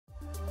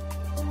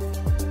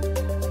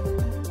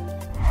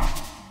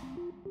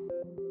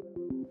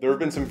There have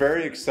been some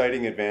very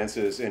exciting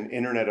advances in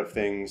Internet of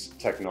Things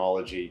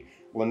technology.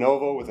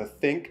 Lenovo with a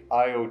Think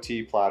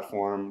IoT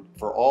platform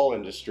for all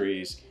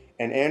industries.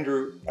 And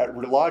Andrew, at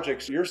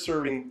Relogix, you're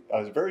serving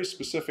a very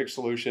specific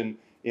solution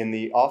in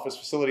the office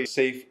facility,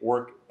 safe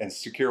work and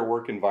secure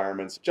work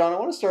environments. John, I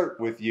want to start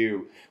with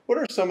you. What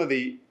are some of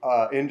the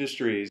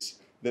industries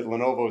that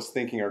Lenovo is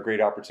thinking are great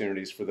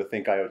opportunities for the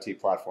Think IoT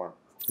platform?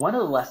 One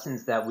of the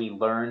lessons that we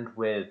learned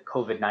with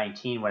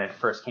COVID-19 when it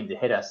first came to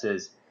hit us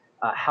is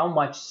how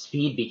much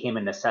speed became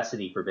a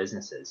necessity for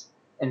businesses.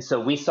 And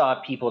so we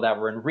saw people that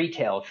were in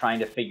retail trying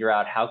to figure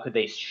out how could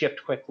they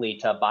shift quickly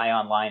to buy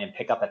online and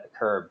pick up at the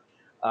curb.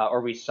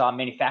 Or we saw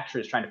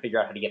manufacturers trying to figure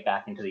out how to get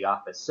back into the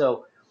office.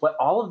 So what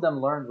all of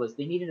them learned was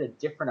they needed a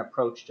different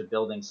approach to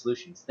building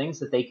solutions, things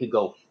that they could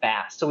go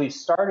fast. So we've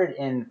started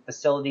in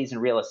facilities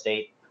and real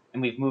estate,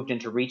 and we've moved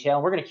into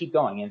retail. We're going to keep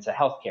going into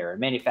healthcare and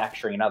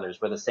manufacturing and others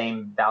where the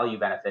same value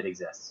benefit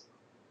exists.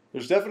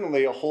 There's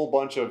definitely a whole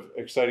bunch of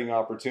exciting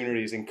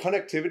opportunities, and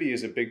connectivity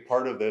is a big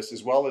part of this,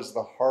 as well as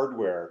the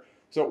hardware.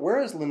 So where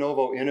has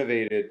Lenovo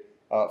innovated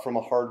from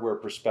a hardware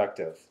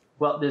perspective?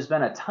 Well, there's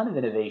been a ton of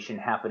innovation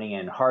happening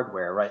in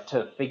hardware, right,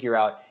 to figure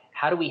out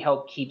how do we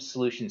help keep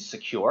solutions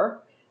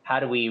secure? How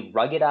do we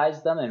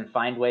ruggedize them and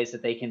find ways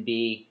that they can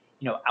be,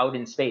 out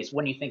in space?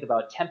 When you think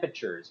about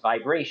temperatures,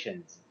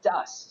 vibrations,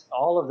 dust,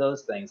 all of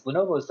those things,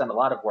 Lenovo has done a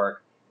lot of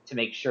work to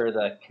make sure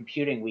the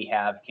computing we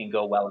have can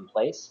go well in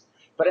place.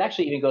 But it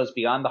actually even goes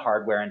beyond the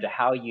hardware into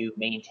how you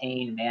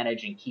maintain,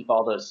 manage, and keep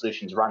all those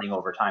solutions running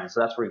over time. So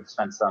that's where we've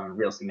spent some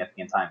real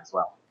significant time as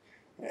well.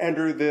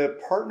 Andrew, the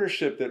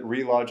partnership that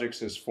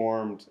Relogix has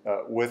formed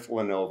with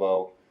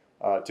Lenovo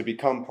to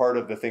become part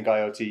of the Think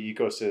IoT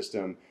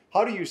ecosystem,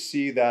 how do you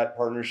see that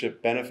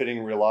partnership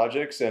benefiting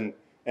Relogix,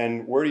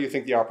 and where do you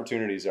think the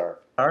opportunities are?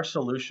 Our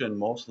solution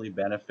mostly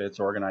benefits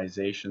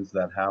organizations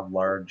that have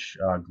large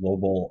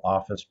global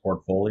office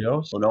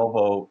portfolios.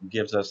 Lenovo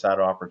gives us that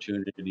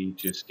opportunity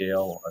to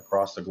scale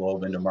across the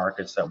globe into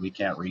markets that we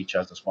can't reach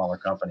as a smaller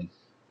company.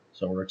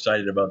 So we're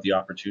excited about the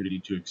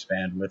opportunity to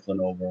expand with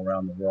Lenovo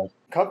around the world.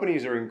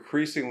 Companies are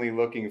increasingly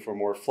looking for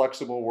more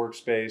flexible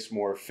workspace,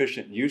 more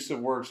efficient use of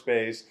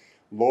workspace,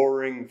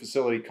 lowering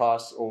facility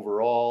costs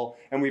overall.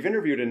 And we've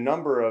interviewed a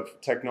number of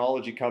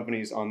technology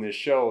companies on this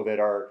show that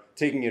are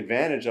taking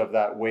advantage of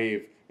that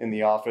wave in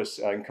the office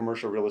and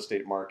commercial real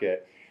estate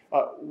market.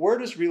 Where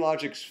does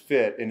Relogix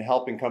fit in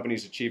helping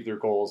companies achieve their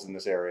goals in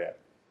this area?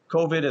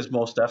 COVID has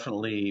most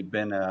definitely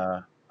been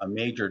a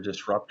major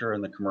disruptor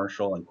in the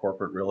commercial and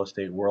corporate real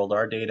estate world.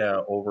 Our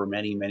data over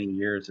many, many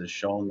years has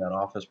shown that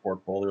office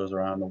portfolios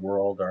around the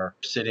world are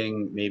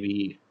sitting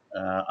maybe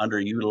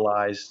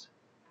underutilized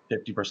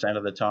 50%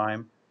 of the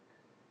time.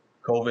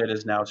 COVID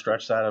has now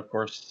stretched that, of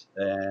course,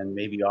 and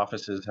maybe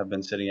offices have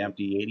been sitting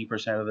empty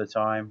 80% of the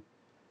time.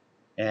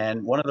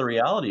 And one of the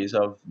realities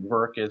of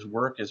work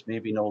is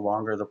maybe no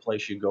longer the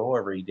place you go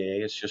every day.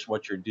 It's just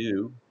what you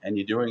do, and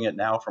you're doing it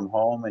now from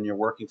home and you're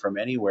working from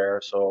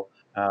anywhere. So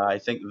I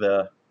think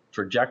the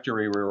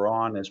trajectory we're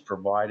on is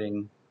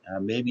providing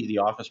maybe the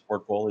office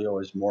portfolio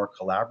is more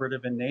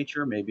collaborative in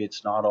nature. Maybe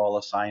it's not all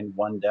assigned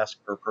one desk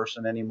per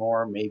person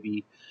anymore.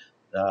 Maybe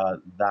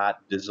that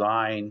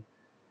design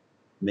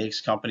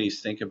makes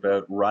companies think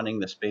about running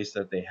the space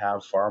that they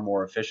have far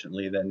more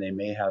efficiently than they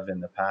may have in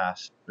the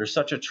past. There's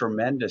such a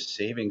tremendous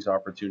savings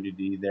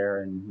opportunity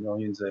there, and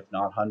millions, if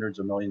not hundreds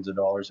of millions of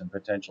dollars in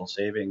potential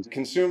savings.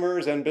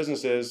 Consumers and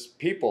businesses,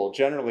 people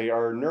generally,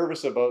 are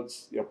nervous about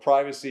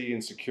privacy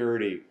and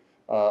security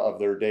of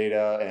their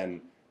data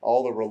and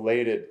all the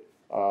related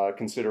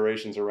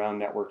considerations around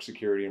network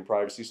security and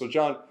privacy. So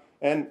John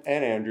and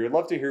Andrew, I'd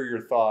love to hear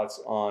your thoughts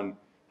on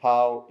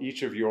how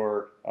each of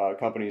your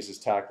companies is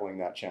tackling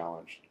that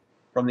challenge.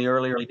 From the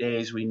early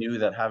days, we knew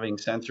that having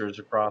sensors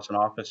across an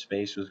office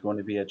space was going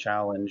to be a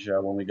challenge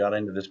when we got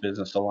into this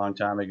business a long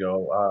time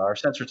ago. Our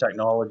sensor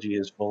technology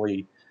is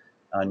fully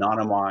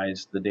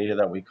anonymized. The data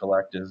that we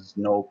collect is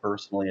no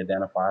personally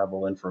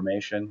identifiable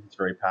information. It's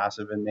very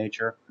passive in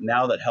nature.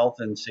 Now that health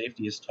and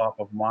safety is top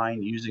of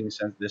mind, using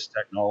this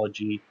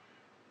technology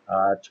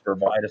to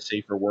provide a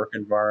safer work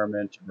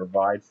environment, to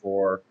provide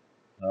for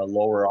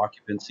lower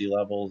occupancy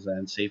levels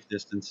and safe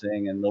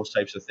distancing and those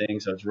types of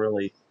things has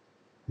really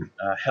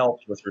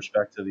helped with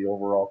respect to the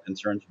overall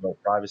concerns about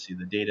privacy.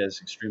 The data is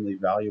extremely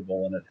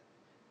valuable,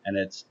 and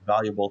it's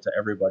valuable to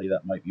everybody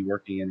that might be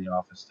working in the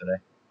office today.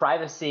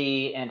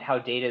 Privacy and how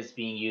data is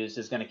being used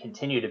is going to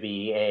continue to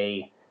be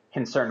a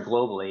concern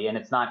globally, and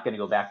it's not going to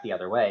go back the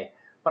other way.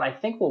 But I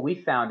think what we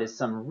found is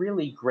some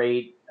really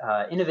great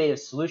innovative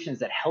solutions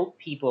that help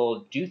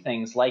people do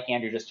things like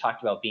Andrew just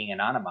talked about, being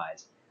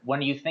anonymized.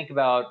 When you think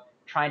about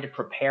trying to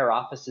prepare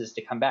offices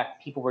to come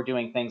back, people were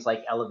doing things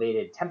like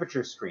elevated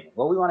temperature screening.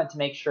 Well, we wanted to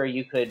make sure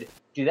you could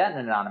do that in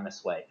an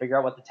anonymous way, figure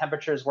out what the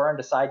temperatures were and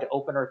decide to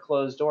open or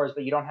close doors,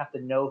 but you don't have to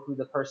know who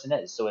the person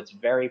is. So it's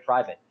very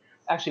private.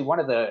 Actually, one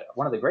of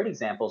the great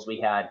examples we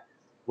had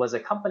was a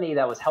company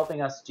that was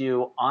helping us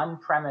do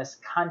on-premise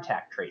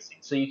contact tracing.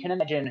 So you can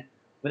imagine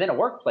Within a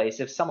workplace,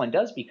 if someone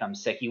does become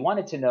sick, you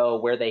wanted to know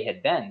where they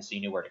had been, so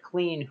you knew where to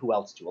clean, who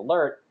else to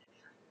alert,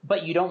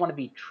 but you don't want to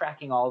be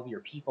tracking all of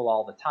your people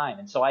all the time.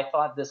 And so I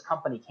thought this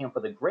company came up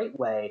with a great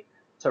way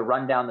to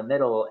run down the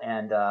middle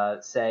and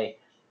say,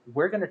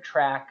 we're going to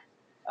track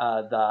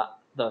the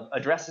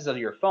addresses of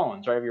your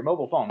phones, right, of your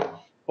mobile phone,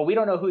 but we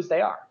don't know whose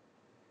they are.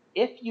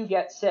 If you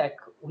get sick,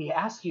 we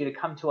ask you to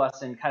come to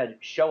us and kind of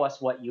show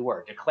us what you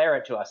were, declare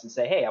it to us and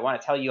say, hey, I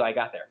want to tell you I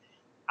got there.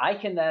 I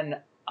can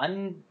then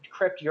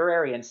uncrypt your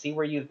area and see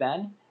where you've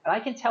been. And I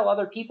can tell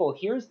other people,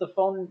 here's the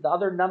phone, the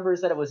other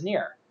numbers that it was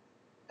near.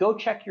 Go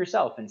check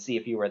yourself and see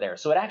if you were there.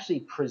 So it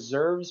actually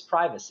preserves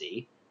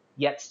privacy,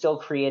 yet still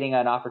creating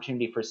an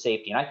opportunity for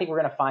safety. And I think we're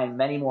going to find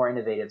many more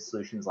innovative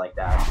solutions like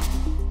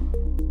that.